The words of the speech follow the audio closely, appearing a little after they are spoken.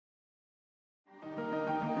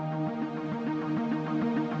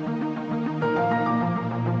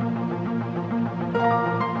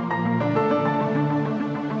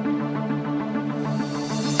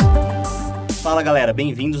Fala galera,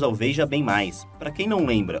 bem-vindos ao Veja Bem Mais. Para quem não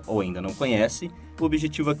lembra ou ainda não conhece, o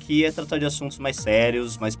objetivo aqui é tratar de assuntos mais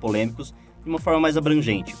sérios, mais polêmicos, de uma forma mais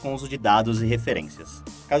abrangente, com o uso de dados e referências.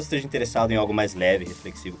 Caso esteja interessado em algo mais leve,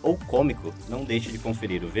 reflexivo ou cômico, não deixe de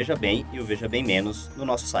conferir o Veja Bem e o Veja Bem Menos no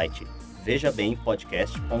nosso site,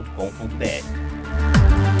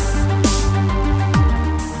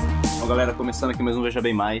 vejabempodcast.com.br. Bom galera, começando aqui mais um Veja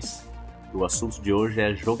Bem Mais, o assunto de hoje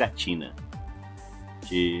é jogatina.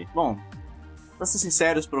 Bom, pra ser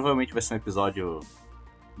sinceros, provavelmente vai ser um episódio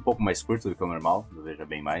um pouco mais curto do que o normal, do Veja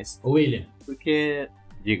Bem Mais. Ô William, porque...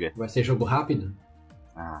 Diga. vai ser jogo rápido?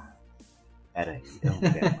 Ah, pera aí, eu não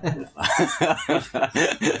quero mais.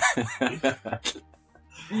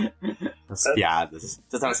 As piadas.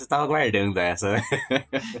 Você tava guardando essa, né?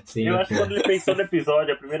 Sim, eu acho que quando ele pensou no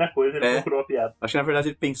episódio, a primeira coisa, ele procurou a piada. Acho que na verdade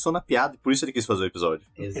ele pensou na piada e por isso ele quis fazer o episódio.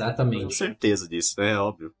 Exatamente. Tenho certeza disso, é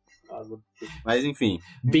óbvio. Mas enfim.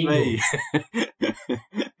 Bingo. A gente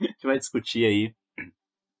vai discutir aí.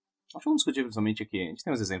 Acho que vamos discutir principalmente aqui. A gente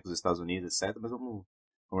tem os exemplos dos Estados Unidos, etc. Mas vamos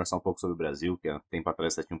conversar um pouco sobre o Brasil, que tempo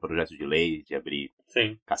atrás tinha um projeto de lei de abrir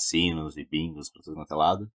cassinos e bingos para todo quanto é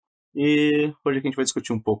lado. E hoje aqui a gente vai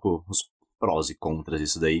discutir um pouco os prós e contras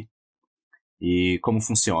disso daí. E como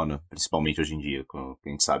funciona, principalmente hoje em dia. A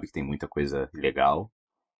gente sabe que tem muita coisa ilegal,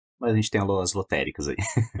 mas a gente tem as lotéricas aí.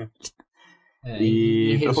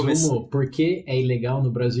 Em resumo, por que é ilegal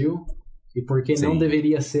no Brasil e por que não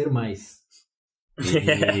deveria ser mais.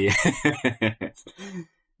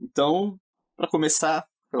 Então, para começar,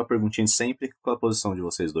 aquela perguntinha de sempre, qual a posição de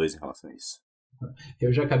vocês dois em relação a isso?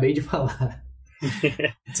 Eu já acabei de falar.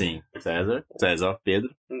 Sim, César,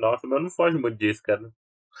 Pedro. Nossa, mas não foge muito disso, cara.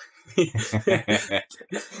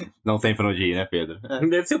 Não tem pra onde ir, né, Pedro?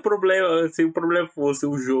 Se o problema fosse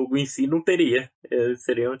o jogo em si, não teria.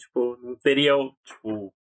 Seriam, tipo, não teria,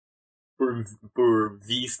 tipo, por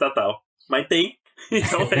via estatal. Mas tem.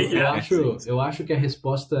 Então tem já. Eu acho que a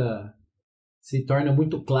resposta se torna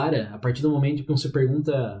muito clara a partir do momento que você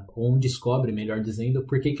pergunta, ou descobre, melhor dizendo,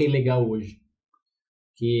 por que é ilegal hoje.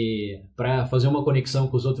 Que, para fazer uma conexão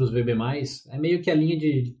com os outros VBMais, é meio que a linha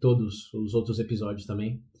de todos os outros episódios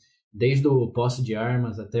também. Desde o posse de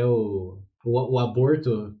armas até o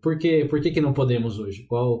aborto. Por que não podemos hoje?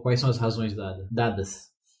 Quais são as razões dadas?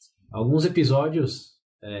 Alguns episódios,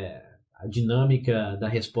 a dinâmica da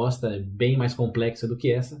resposta é bem mais complexa do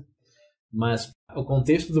que essa. Mas o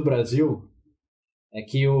contexto do Brasil é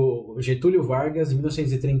que o Getúlio Vargas, em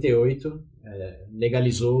 1938,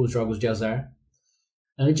 legalizou os Jogos de Azar.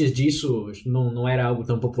 Antes disso, não era algo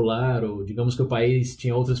tão popular, ou digamos que o país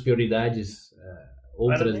tinha outras prioridades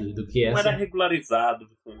do que essa. Não era regularizado.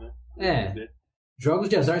 Né? Jogos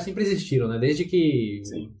de azar sempre existiram, né? Desde que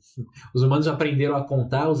os humanos aprenderam a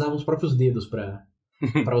contar, usavam os próprios dedos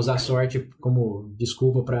para usar sorte como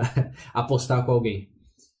desculpa para apostar com alguém.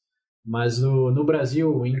 Mas no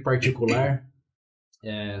Brasil, em particular,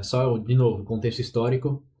 só, de novo, contexto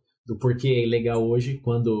histórico, do porquê é ilegal hoje,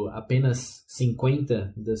 quando apenas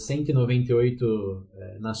 50 das 198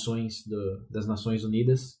 nações das Nações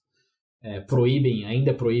Unidas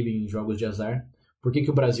ainda proíbem jogos de azar. Por que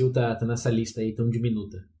o Brasil está nessa lista aí tão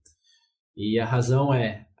diminuta? E a razão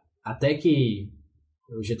é, até que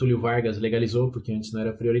o Getúlio Vargas legalizou, porque antes não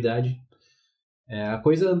era prioridade, a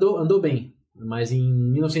coisa andou bem. Mas em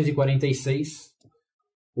 1946,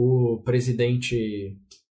 o presidente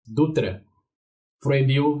Dutra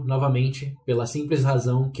proibiu novamente, pela simples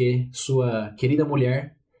razão que sua querida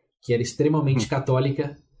mulher, que era extremamente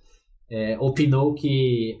católica, opinou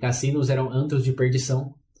que cassinos eram antros de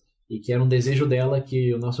perdição e que era um desejo dela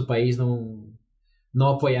que o nosso país não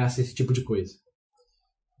apoiasse esse tipo de coisa.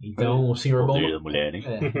 Então o senhor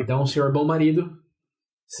então o senhor bom marido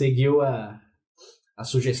seguiu a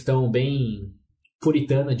sugestão bem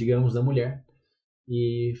puritana, digamos, da mulher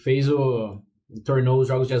e tornou os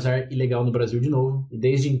jogos de azar ilegal no Brasil de novo. E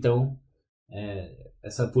desde então,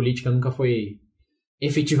 essa política nunca foi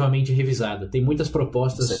efetivamente revisada. Tem muitas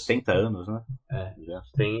propostas... 70 anos, né? Já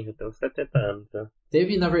tem 70 anos. Tá?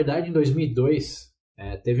 Teve, na verdade, em 2002,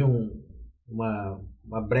 teve uma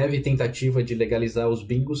breve tentativa de legalizar os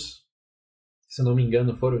bingos. Se não me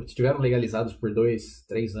engano, estiveram legalizados por 2,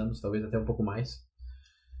 3 anos, talvez até um pouco mais.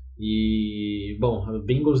 E, bom,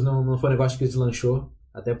 bingos não foi um negócio que deslanchou,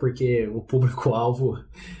 até porque o público-alvo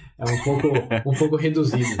é um pouco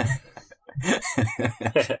reduzido.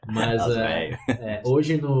 Mas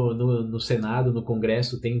hoje no Senado, no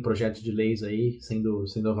Congresso, tem projetos de leis aí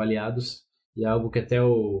sendo avaliados, e é algo que até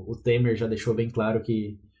o Temer já deixou bem claro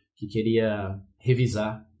que queria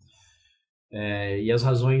revisar. E as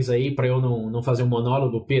razões aí, para eu não fazer um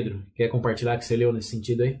monólogo, Pedro, quer compartilhar o que você leu nesse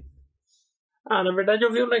sentido aí? Na verdade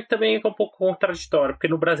eu vi que também é um pouco contraditório, porque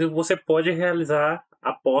no Brasil você pode realizar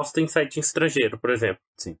aposta em site estrangeiro, por exemplo.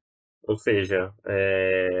 Sim. Ou seja,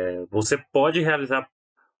 você pode realizar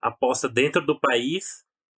aposta dentro do país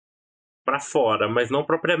para fora, mas não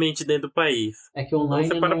propriamente dentro do país. É que online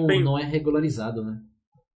não é regularizado, né?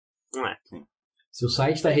 Não é. Sim. Se o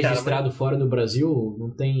site está registrado fora do Brasil,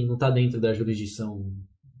 não tá dentro da jurisdição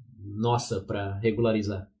nossa para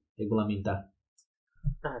regulamentar.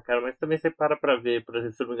 Cara, mas também você para ver, por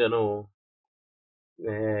exemplo, se eu não me engano,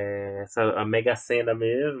 a Mega Sena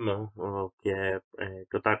mesmo, que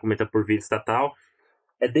eu tava comentando por via estatal,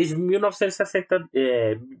 é desde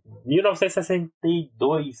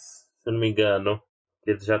 1962, se eu não me engano,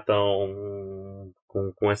 que eles já estão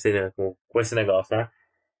com esse negócio, né?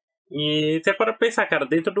 E você para pensar, cara,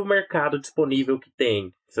 dentro do mercado disponível que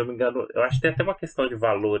tem, se eu não me engano, eu acho que tem até uma questão de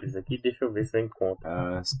valores aqui, deixa eu ver se eu encontro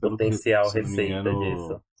potencial receita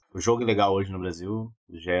disso. O jogo ilegal hoje no Brasil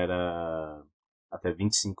gera até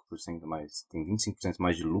 25% mais, tem 25%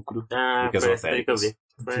 mais de lucro do que as lotéricas.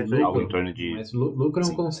 Algo em torno de... Mas lucro é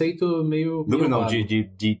um conceito meio... Lucro não,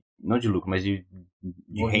 não de lucro, mas de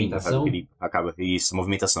renda, sabe? Acaba, isso,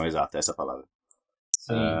 movimentação, exato, essa palavra.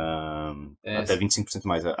 Até 25%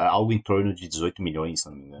 mais, algo em torno de 18 milhões, se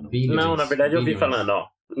não me engano. Não, na verdade eu vi falando,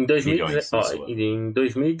 em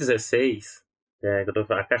 2016,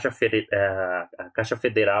 a Caixa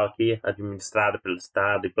Federal aqui, administrada pelo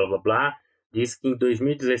Estado e blá blá blá, diz que em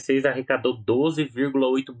 2016 arrecadou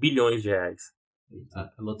 12,8 bilhões de reais.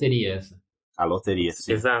 A loteria essa. A loteria,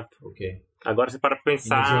 sim. Exato. Ok. Agora você para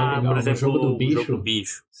pensar, por exemplo, o jogo do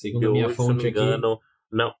bicho. Segundo a minha fonte aqui.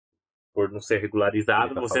 Não. Por não ser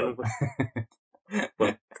regularizado, você não...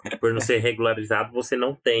 Por não ser regularizado, você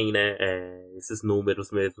não tem, né, esses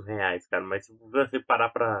números mesmo reais, cara. Mas se você parar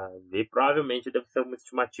pra ver, provavelmente deve ser uma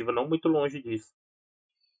estimativa não muito longe disso.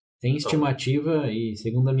 Tem estimativa, e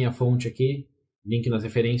segundo a minha fonte aqui, link nas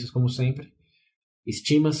referências, como sempre,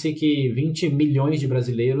 estima-se que 20 milhões de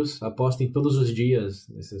brasileiros apostem todos os dias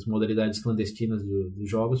nessas modalidades clandestinas dos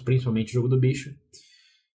jogos, principalmente o jogo do bicho.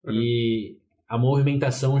 E a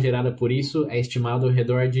movimentação gerada por isso é estimada ao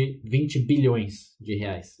redor de 20 bilhões de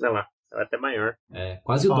reais. Olha lá, ela é até maior.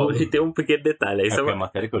 Quase o dobro. E tem um pequeno detalhe. A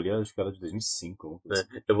matéria que eu li, acho que era de 2005.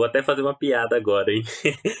 Eu vou até fazer uma piada agora, hein?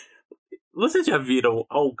 Vocês já viram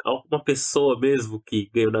alguma pessoa mesmo que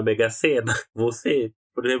ganhou na Mega Sena? Você,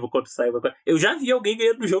 por exemplo, quando sai uma coisa... Eu já vi alguém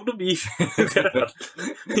ganhando no jogo do bicho.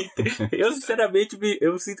 Eu, sinceramente,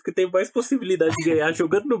 eu sinto que tem mais possibilidade de ganhar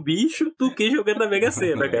jogando no bicho do que jogando na Mega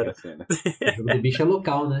Sena, cara. O jogo do bicho é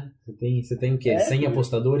local, né? Você tem o quê? 100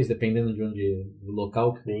 apostadores, dependendo de onde... do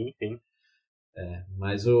local. Sim.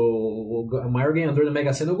 Mas o maior ganhador da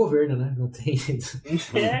Mega Sena é o governo, né? Não tem...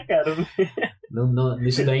 cara.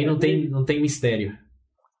 Isso daí não tem mistério.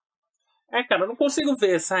 Cara, eu não consigo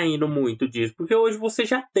ver saindo muito disso, porque hoje você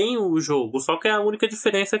já tem o jogo, só que a única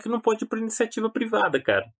diferença é que não pode ir por iniciativa privada,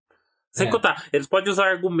 cara. Sem contar, eles podem usar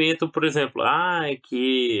argumento, por exemplo,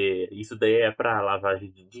 que isso daí é pra lavagem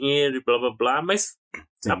de dinheiro e blá blá blá, mas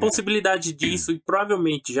a possibilidade disso, e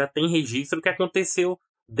provavelmente já tem registro que aconteceu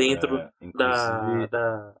dentro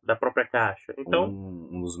da própria caixa. Então,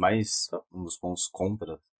 um dos pontos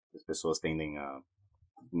contra que as pessoas tendem a...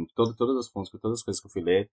 Em todas as coisas que eu fui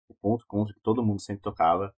ler, o ponto contra que todo mundo sempre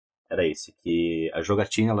tocava era esse, que a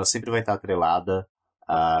jogatina ela sempre vai estar atrelada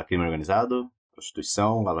a crime organizado,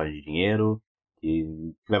 prostituição, lavagem de dinheiro, que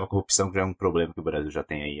leva a corrupção, que já é um problema que o Brasil já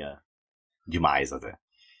tem aí demais até.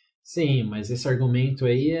 Sim, mas esse argumento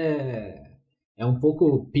aí é um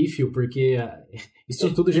pouco pífio, porque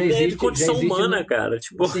isso tudo já existe. É de condição humana, cara.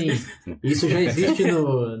 Tipo... Sim, isso já existe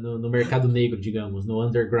no mercado negro, digamos, no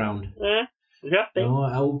underground. Já tem. Então,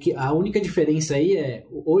 a única diferença aí é,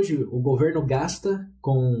 hoje o governo gasta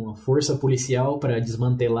com força policial para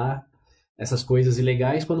desmantelar essas coisas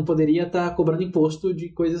ilegais, quando poderia estar cobrando imposto de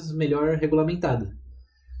coisas melhor regulamentadas.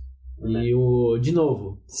 E, de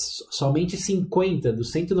novo, somente 50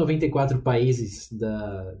 dos 194 países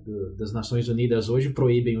das Nações Unidas hoje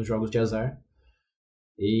proíbem os jogos de azar.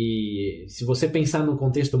 E se você pensar no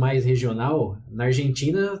contexto mais regional, na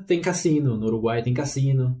Argentina tem cassino, no Uruguai tem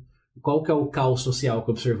cassino. Qual que é o caos social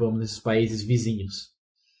que observamos nesses países vizinhos?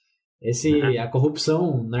 A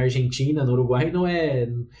corrupção na Argentina, no Uruguai, não é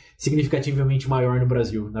significativamente maior no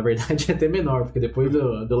Brasil. Na verdade, é até menor, porque depois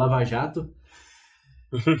do Lava Jato,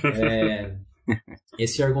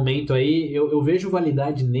 esse argumento aí, eu vejo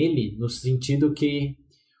validade nele no sentido que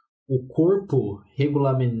o corpo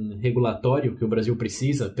regulatório que o Brasil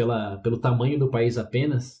precisa, pelo tamanho do país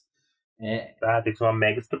apenas, tem que ser uma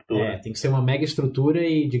mega estrutura. Tem que ser uma mega estrutura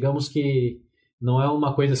e digamos que não é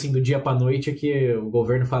uma coisa assim do dia pra noite que o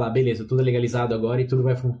governo fala, beleza, tudo é legalizado agora e tudo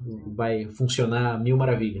vai funcionar a mil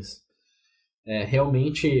maravilhas.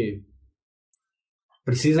 Realmente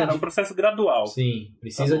precisa é um processo gradual. Sim,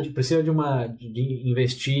 precisa de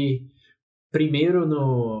investir primeiro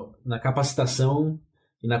na capacitação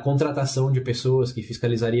e na contratação de pessoas que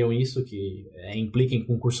fiscalizariam isso, que implica em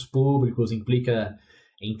concursos públicos, implica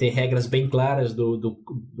em ter regras bem claras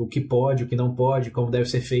do que pode, o que não pode, como deve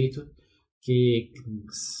ser feito, que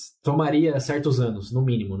tomaria certos anos, no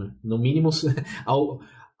mínimo, né? No mínimo,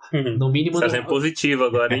 no mínimo... Isso é positivo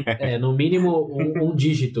agora, hein? No mínimo um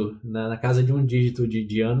dígito, na casa de um dígito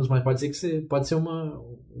de anos, mas pode ser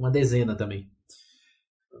uma dezena também.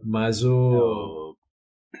 Mas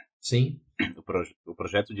Sim. O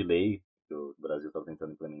projeto de lei que o Brasil estava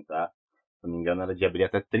tentando implementar, se não me engano, era de abrir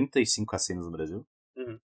até 35 cassinos no Brasil.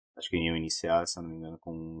 Uhum. Acho que iam iniciar, se não me engano,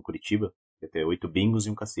 com Curitiba, ia ter 8 bingos e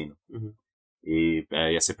um cassino. Uhum. E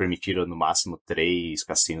ia ser permitido no máximo 3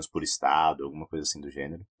 cassinos por estado, alguma coisa assim do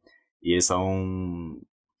gênero. E eles estão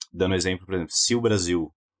dando exemplo, por exemplo, se o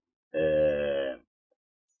Brasil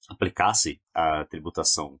aplicasse a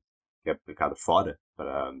tributação que é aplicada fora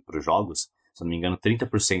para os jogos, se não me engano,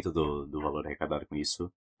 30% do valor arrecadado com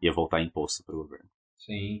isso ia voltar imposto para o governo.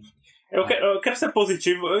 Sim. Eu quero ser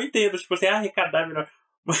positivo, eu entendo, tipo assim, arrecadar melhor.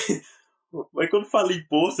 Mas quando fala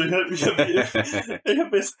imposto, eu já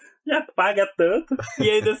penso, já paga tanto e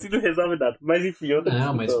ainda assim não resolve nada. Mas enfim, eu não.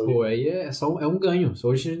 Não, mas pô, aí é um ganho.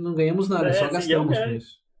 Hoje não ganhamos nada, só gastamos com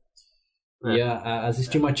isso. E as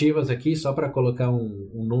estimativas aqui, só para colocar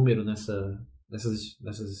um número nessas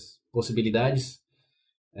possibilidades,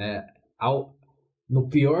 no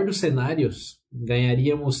pior dos cenários,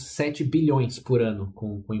 ganharíamos 7 bilhões por ano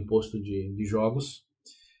com o imposto de jogos.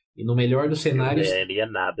 E no melhor dos cenários... Eu não ganharia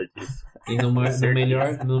nada disso. E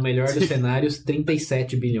no melhor dos cenários,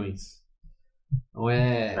 37 bilhões. Então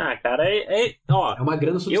cara, ó, é uma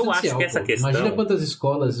grana substancial. Eu acho que essa questão... Imagina quantas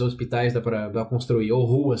escolas e hospitais dá pra construir, ou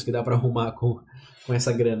ruas que dá pra arrumar com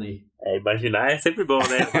essa grana aí. Imaginar é sempre bom,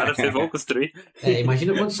 né? Agora vocês vão construir.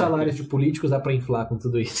 Imagina quantos salários de políticos dá pra inflar com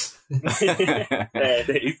tudo isso.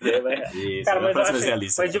 Isso é. Cara, mas eu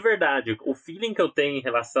acho, mas de verdade, o feeling que eu tenho em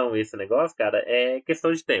relação a esse negócio, cara, é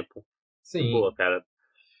questão de tempo. Sim. Boa, cara.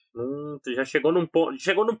 Já chegou num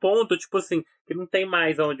ponto, tipo assim, que não tem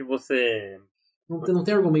mais onde você... Não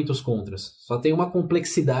tem argumentos contras. Só tem uma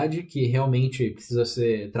complexidade que realmente precisa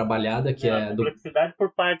ser trabalhada, que é... complexidade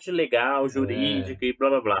por parte legal, jurídica e blá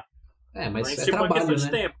blá blá. Mas tipo, trabalho, né?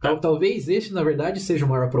 Tempo, talvez esse, na verdade, seja o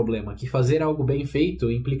maior problema. Que fazer algo bem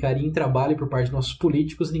feito implicaria em trabalho por parte de nossos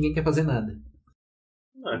políticos e ninguém quer fazer nada.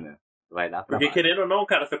 Vai dar trabalho. Porque querendo ou não,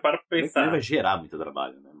 cara, você para pra pensar. Vai gerar muito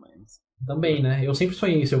trabalho, né? Mas... Também, né? Eu sempre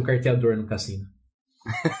sonhei em ser um carteador no cassino.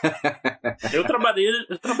 Eu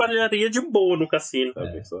trabalharia de boa no cassino.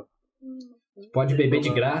 Pode beber de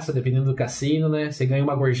graça, dependendo do cassino, né? Você ganha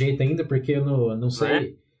uma gorjeta ainda, porque eu não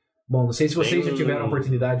sei... Bom, não sei se vocês já tiveram a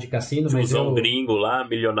oportunidade de cassino, mas um gringo lá,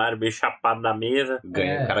 milionário, meio chapado na mesa. O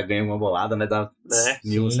cara ganha uma bolada, né? Dá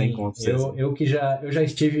 1.100 contos. Eu já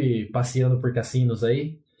estive passeando por cassinos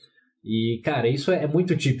aí. E, cara, isso é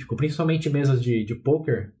muito típico. Principalmente em mesas de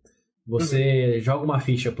poker. Você joga uma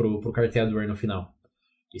ficha pro carteador no final.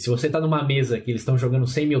 E se você tá numa mesa que eles estão jogando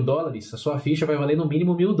 $100 mil, a sua ficha vai valer no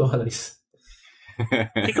mínimo $1.000.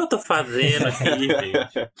 O que eu tô fazendo aqui,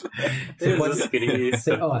 gente?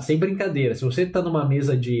 Sem brincadeira, se você tá numa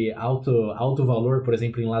mesa de alto valor, por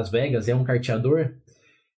exemplo, em Las Vegas, é um carteador,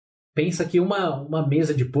 pensa que uma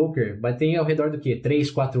mesa de poker vai ter ao redor do quê?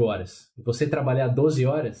 3, 4 horas. Se você trabalhar 12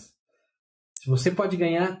 horas, você pode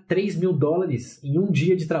ganhar $3 mil em um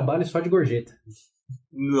dia de trabalho só de gorjeta.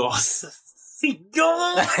 Nossa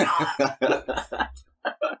Senhora!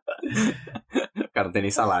 O cara não tem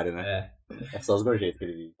nem salário, né? É só os gorjetas que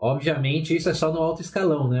ele vive. Obviamente, isso é só no alto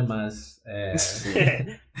escalão, né? Mas,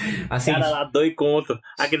 assim, cara lá, 2 conto.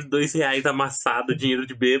 Aqueles R$2 amassado, dinheiro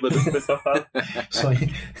de bêbado, que o pessoal fala.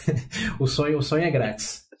 O sonho é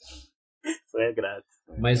grátis. O sonho é grátis.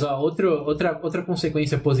 Mas, outra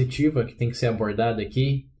consequência positiva que tem que ser abordada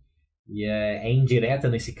aqui, e é indireta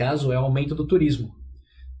nesse caso, é o aumento do turismo.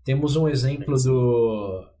 Temos um exemplo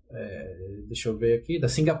deixa eu ver aqui, da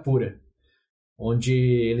Singapura, onde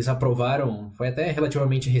eles aprovaram, foi até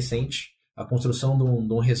relativamente recente, a construção de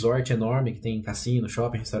um resort enorme que tem cassino,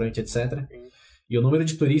 shopping, restaurante, etc. E o número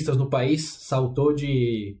de turistas no país saltou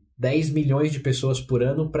de 10 milhões de pessoas por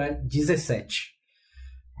ano para 17.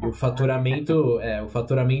 E o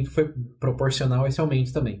faturamento foi proporcional a esse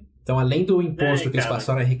aumento também. Então, além do imposto que eles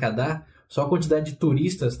passaram a arrecadar, só a quantidade de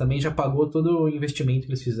turistas também já pagou todo o investimento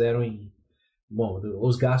que eles fizeram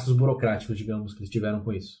os gastos burocráticos, digamos, que eles tiveram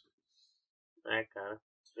com isso. Cara.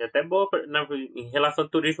 E até boa, em relação ao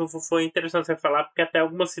turismo, foi interessante você falar, porque até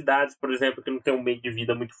algumas cidades, por exemplo, que não tem um meio de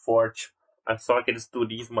vida muito forte, só aqueles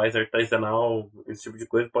turismo mais artesanal, esse tipo de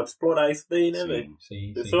coisa, pode explorar isso daí, né, velho?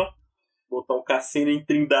 Sim. Pensou? Botar um cassino em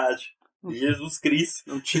Trindade. Jesus Cristo.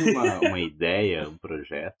 Não tinha uma ideia, um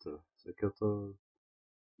projeto, só que eu tô...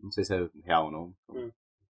 Não sei se é real ou não, então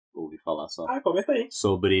ouvi falar só. Comenta aí.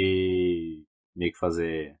 Sobre meio que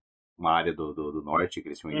fazer uma área do norte, que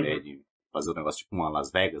eles tinham uma ideia de fazer um negócio tipo uma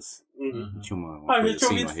Las Vegas. Tinha uma a gente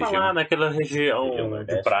ouviu falar naquela região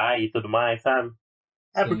de praia e tudo mais, sabe?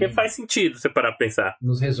 Porque faz sentido você parar pra pensar.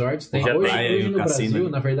 Nos resorts tem. Hoje no Brasil,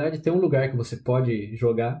 na verdade, tem um lugar que você pode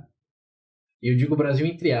jogar. E eu digo Brasil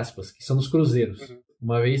entre aspas, que são nos cruzeiros.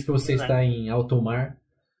 Uma vez que você está em alto mar,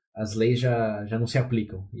 as leis já não se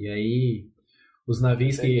aplicam. E aí, os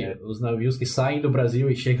navios que saem do Brasil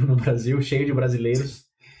e chegam no Brasil, cheio de brasileiros,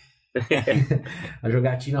 a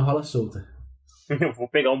jogatina rola solta. Eu vou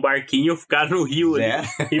pegar um barquinho e ficar no rio ali.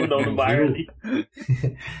 Rio não, no bar ali.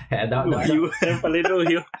 Rio. Eu falei no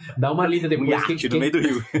rio. Dá uma lida depois. No meio do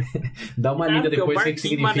rio. Dá uma lida depois o que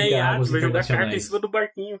significa águas vai jogar carta em internacionais. cima do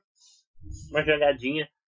barquinho. Uma jogadinha.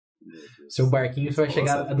 Seu barquinho vai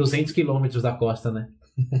chegar a 200 quilômetros da costa, né?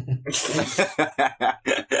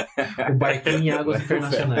 O barquinho em águas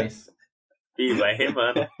internacionais. E vai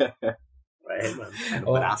remando.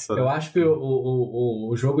 Braço, eu acho que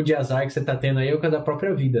o jogo de azar que você tá tendo aí é o que é da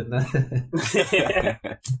própria vida, né?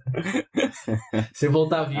 Se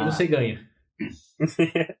voltar vivo, você ganha.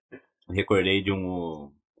 Recordei de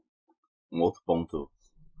um outro ponto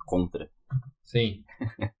contra. Sim.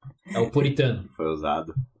 É o puritano. Foi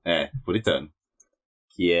usado. Puritano.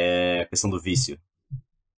 Que é a questão do vício.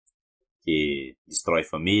 Que destrói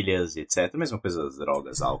famílias e etc. Mesma coisa das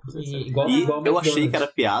drogas, álcool, etc. Igual eu achei que era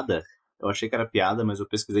piada. Mas eu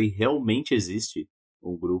pesquisei e realmente existe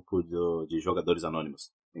um grupo de jogadores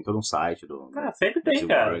anônimos. Tem todo um site do... sempre tem,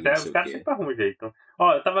 cara. Os caras sempre arrumam um jeito.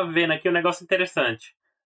 Ó, eu tava vendo aqui um negócio interessante.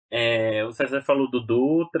 O César falou do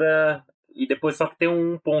Dutra, e depois só que tem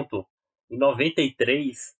um ponto. Em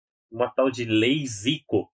 93, uma tal de Lei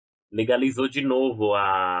Zico legalizou de novo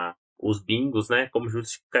os bingos, né, como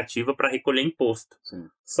justificativa para recolher imposto. Sim.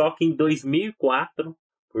 Só que em 2004,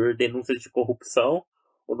 por denúncias de corrupção,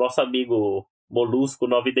 o nosso amigo Molusco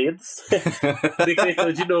 9 Dedos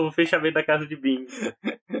decretou de novo o fechamento da casa de bingo.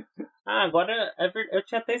 Agora, eu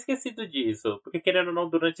tinha até esquecido disso, porque querendo ou não,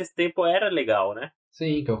 durante esse tempo era legal, né?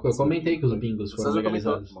 Sim, eu comentei que os bingos foram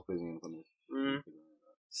legalizados. Uma coisinha no começo.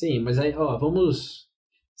 Sim, mas aí, vamos...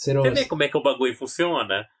 Você vê como é que o bagulho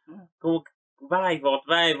funciona? Vai e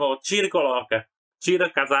volta, tira e coloca. Tira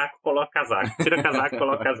casaco, coloca casaco. Tira casaco,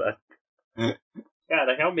 coloca casaco.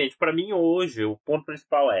 Cara, realmente, pra mim hoje, o ponto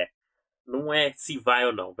principal não é se vai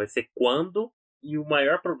ou não, vai ser quando, e o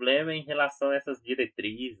maior problema é em relação a essas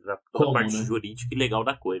diretrizes, a toda a parte jurídica e legal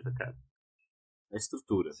da coisa, cara. A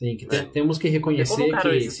estrutura. Sim, que temos que reconhecer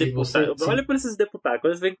que se você... Olha para esses deputados,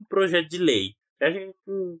 quando eles vêm com um projeto de lei, a gente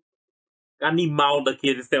animal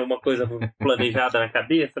daqueles tem uma coisa planejada na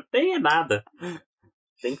cabeça, tem nada.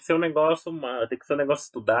 Tem que ser um negócio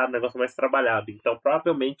estudado, um negócio mais trabalhado. Então,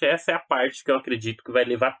 provavelmente, essa é a parte que eu acredito que vai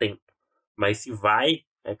levar tempo. Mas se vai,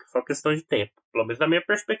 é só questão de tempo. Pelo menos na minha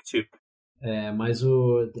perspectiva. Mas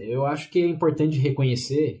eu acho que é importante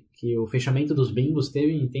reconhecer que o fechamento dos bingos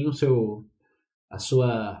tem a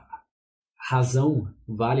sua razão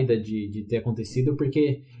válida de ter acontecido,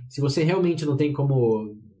 porque se você realmente não tem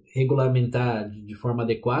como regulamentar de forma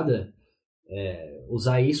adequada,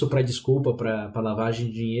 usar isso para desculpa para lavagem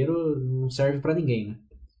de dinheiro não serve para ninguém,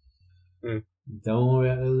 né? Então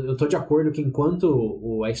eu tô de acordo que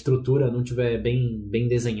enquanto a estrutura não estiver bem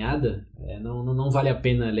desenhada, não vale a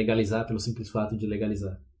pena legalizar pelo simples fato de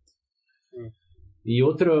legalizar. E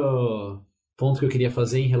outro ponto que eu queria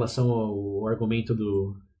fazer em relação ao argumento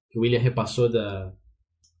que o William repassou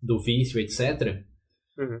do vício, etc.,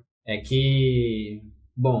 é que,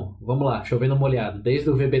 bom, vamos lá, chovendo molhado, desde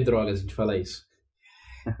o VB Drogas a gente fala isso.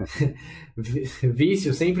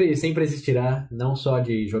 Vício sempre existirá, não só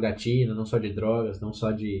de jogatina, não só de drogas, não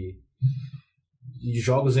só de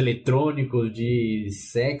jogos eletrônicos, de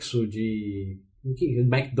sexo, de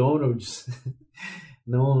McDonald's.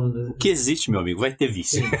 Não... O que existe, meu amigo, vai ter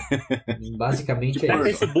vício. Basicamente é isso.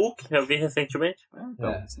 Facebook, eu vi recentemente.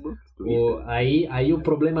 Facebook, aí o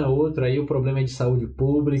problema é outro, aí o problema é de saúde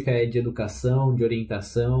pública, é de educação, de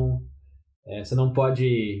orientação. Você não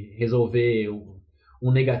pode resolver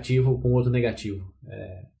um negativo com outro negativo.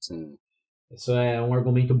 Isso é um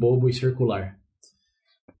argumento bobo e circular.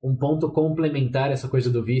 Um ponto complementar essa coisa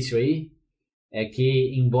do vício aí é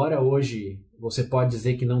que, embora hoje você pode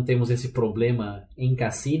dizer que não temos esse problema em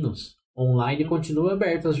cassinos, online continua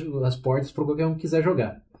aberto as portas para qualquer um que quiser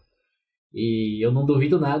jogar. E eu não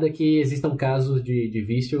duvido nada que existam casos de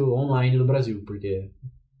vício online no Brasil, porque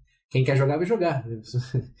quem quer jogar vai jogar.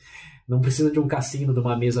 Não precisa de um cassino, de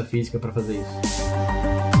uma mesa física para fazer isso.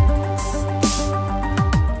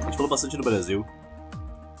 A gente falou bastante do Brasil.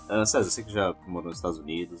 César, você que já morou nos Estados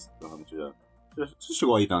Unidos, provavelmente já... Você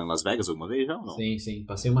chegou aí em Las Vegas alguma vez já ou não? Sim.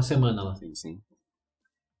 Passei uma semana lá. Sim.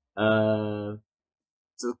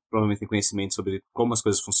 Você provavelmente tem conhecimento sobre como as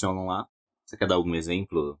coisas funcionam lá. Você quer dar algum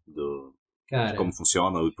exemplo de como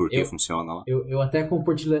funciona e por que funciona lá? Eu até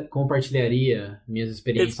compartilharia minhas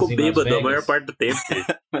experiências em Las Vegas. Ele ficou bêbado a maior parte do tempo.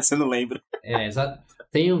 Mas você não lembra. Exato.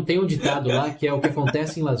 Tem um ditado lá que é: o que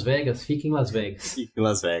acontece em Las Vegas, fica em Las Vegas. Fica em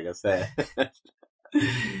Las Vegas,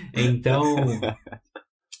 Então...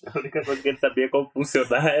 A única coisa que ele sabia como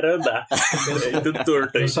funcionar era andar. Tudo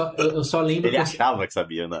torto aí. Eu só lembro ele achava que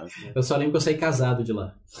sabia andar. Eu só lembro que eu saí casado de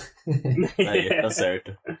lá. Aí, tá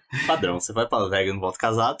certo. Padrão, você vai pra Las Vegas e não volta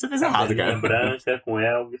casado, você fez errado, cara. Branca com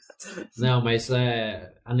Elvis. Não, mas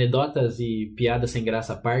anedotas e piadas sem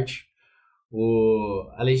graça à parte,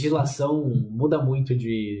 a legislação muda muito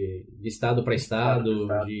de estado para estado,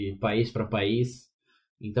 de país para país.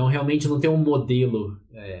 Então realmente não tem um modelo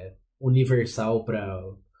universal para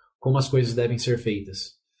como as coisas devem ser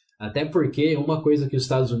feitas. Até porque uma coisa que os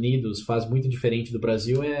Estados Unidos faz muito diferente do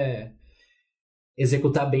Brasil é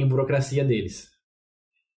executar bem a burocracia deles.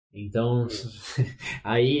 Então,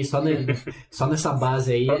 aí só nessa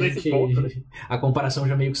base aí a comparação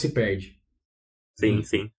já meio que se perde.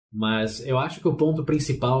 Sim. Mas eu acho que o ponto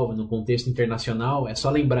principal no contexto internacional é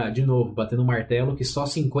só lembrar, de novo, batendo um martelo, que só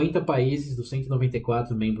 50 países dos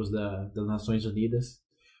 194 membros das Nações Unidas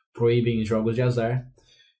proíbem jogos de azar.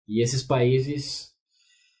 E esses países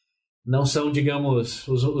não são, digamos,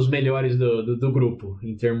 os melhores do grupo,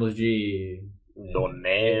 em termos de...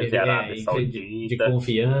 Indonésia, Arábia Saudita... De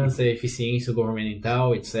confiança, eficiência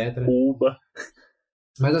governamental, etc. Cuba.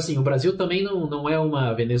 Mas assim, o Brasil também não é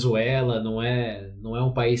uma Venezuela, não é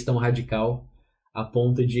um país tão radical a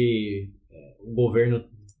ponto de o governo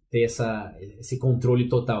ter esse controle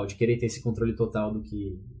total, de querer ter esse controle total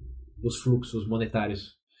dos fluxos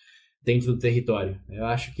monetários dentro do território. Eu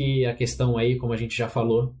acho que a questão aí, como a gente já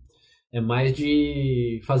falou, é mais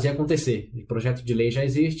de fazer acontecer. O projeto de lei já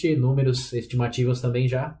existe, números estimativas também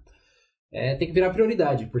já. Tem que virar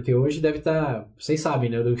prioridade, porque hoje deve estar, vocês sabem,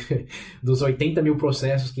 né, dos 80 mil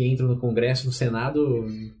processos que entram no Congresso, no Senado,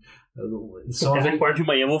 acordo de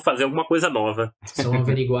manhã, vou fazer alguma coisa nova. São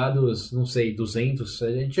averiguados, não sei, 200.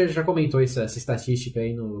 A gente já comentou essa estatística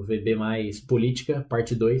aí no VBMais Política,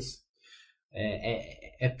 parte 2.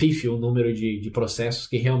 É pífio o número de processos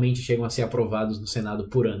que realmente chegam a ser aprovados no Senado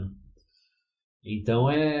por ano. Então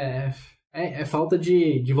é falta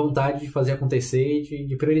de vontade de fazer acontecer e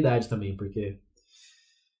de prioridade também, porque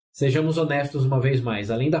sejamos honestos uma vez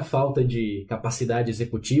mais, além da falta de capacidade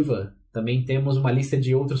executiva, também temos uma lista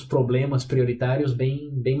de outros problemas prioritários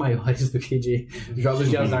bem maiores do que de jogos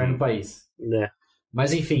de azar no país.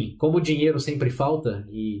 Mas enfim, como o dinheiro sempre falta,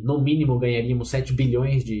 e no mínimo ganharíamos 7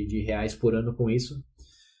 bilhões de reais por ano com isso,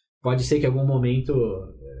 pode ser que em algum momento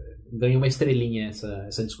ganhe uma estrelinha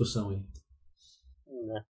essa discussão aí.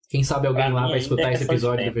 Quem sabe alguém lá vai escutar esse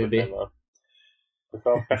episódio do VB. O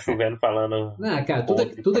pessoal fica chovendo falando... Cara,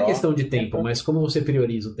 tudo é questão de tempo, mas como você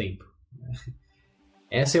prioriza o tempo?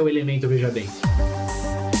 Esse é o elemento Veja Bem.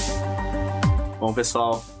 Bom,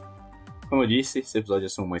 pessoal, como eu disse, esse episódio ia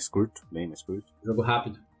ser mais curto, bem mais curto. Jogo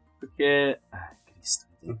rápido. Porque... Ai, Cristo.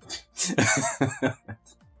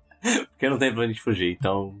 Porque não tem pra gente fugir,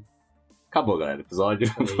 então... Acabou, galera. O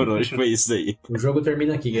episódio por hoje foi isso aí. O jogo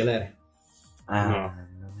termina aqui, galera.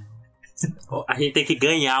 A gente tem que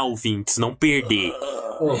ganhar, ouvintes, não perder.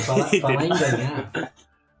 Falar em ganhar,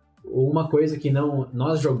 uma coisa que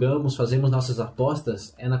nós jogamos, fazemos nossas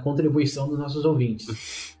apostas, é na contribuição dos nossos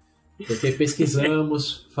ouvintes. Porque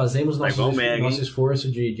pesquisamos, fazemos nosso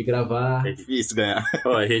esforço de gravar. É difícil ganhar.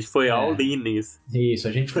 A gente foi all-in nisso. Isso,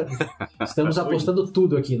 estamos apostando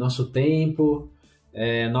tudo aqui, nosso tempo,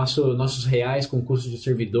 nossos reais com custos de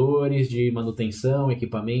servidores, de manutenção,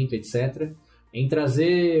 equipamento, etc., em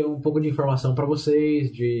trazer um pouco de informação para vocês,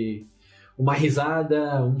 de uma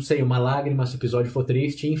risada, uma lágrima se o episódio for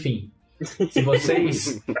triste, enfim.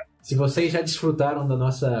 Se vocês já desfrutaram da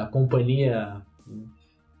nossa companhia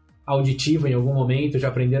auditiva em algum momento, já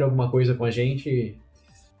aprenderam alguma coisa com a gente,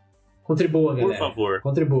 contribua, galera. Por favor.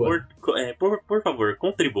 Contribua. Por favor,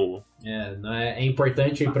 contribua. É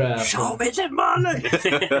importante para... Show me the money!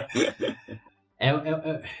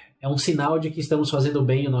 É um sinal de que estamos fazendo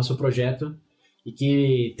bem o nosso projeto e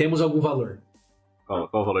que temos algum valor.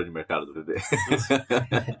 Qual o valor de mercado do VB?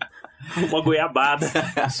 Uma goiabada.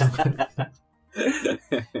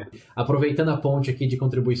 Aproveitando a ponte aqui de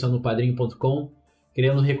contribuição no padrim.com,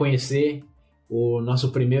 queremos reconhecer o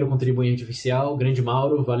nosso primeiro contribuinte oficial, o grande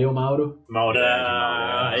Mauro. Valeu, Mauro.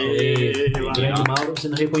 Grande Mauro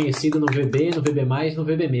sendo reconhecido no VB, no VBMais, no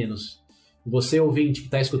VB menos. Você, ouvinte, que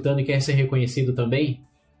está escutando e quer ser reconhecido também,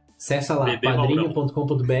 acessa lá,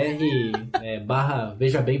 padrinho.com.br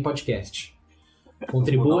 /Veja Bem Podcast.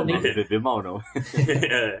 Contribua, nem... VB mal não.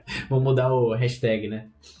 Vamos mudar o hashtag, né?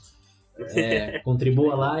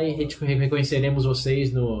 Contribua lá e reconheceremos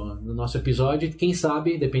vocês no nosso episódio. Quem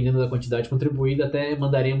sabe, dependendo da quantidade contribuída, até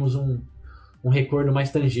mandaremos um recordo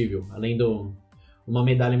mais tangível, além uma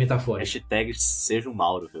medalha metafórica. Hashtag seja um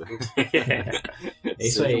Mauro. É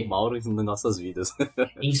isso aí. Seja um Mauro em nossas vidas.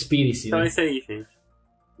 Inspire-se. Então né? é isso aí, gente.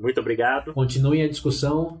 Muito obrigado. Continue a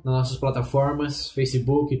discussão nas nossas plataformas,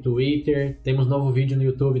 Facebook, Twitter. Temos novo vídeo no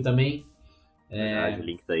YouTube também. O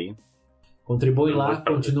link tá aí. Contribui lá,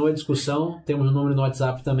 continua a discussão. Temos um número no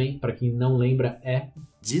WhatsApp também, para quem não lembra, é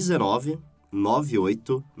 19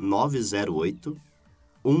 98 908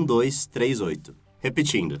 1238.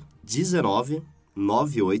 Repetindo, 19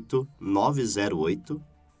 98 908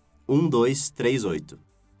 1238.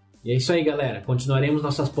 E é isso aí, galera. Continuaremos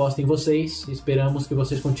nossas apostas em vocês. Esperamos que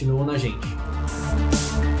vocês continuem na gente.